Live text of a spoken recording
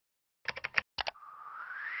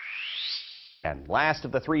And last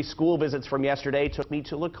of the 3 school visits from yesterday took me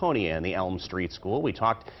to Laconia in the Elm Street School. We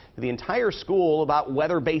talked to the entire school about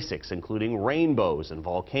weather basics, including rainbows and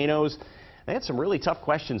volcanoes. They had some really tough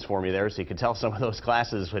questions for me there, so you could tell some of those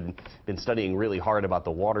classes had been studying really hard about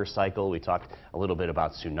the water cycle. We talked a little bit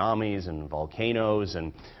about tsunamis and volcanoes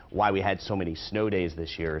and why we had so many snow days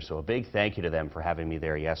this year. So a big thank you to them for having me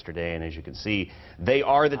there yesterday. And as you can see, they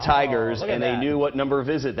are the Tigers, and they knew what number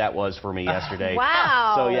visit that was for me yesterday.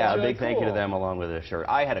 Wow. So yeah, a really big thank you to them along with a shirt.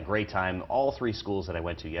 I had a great time. All 3 schools that I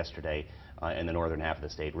went to yesterday in the northern half of the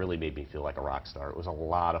state really made me feel like a rock star. It was a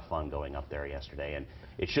lot of fun going up there yesterday, and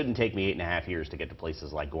it shouldn't take me 8.5 years to get to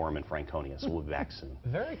places like Gorham and Franconia, so we'll be back soon.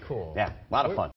 Very cool. Yeah, a lot of fun.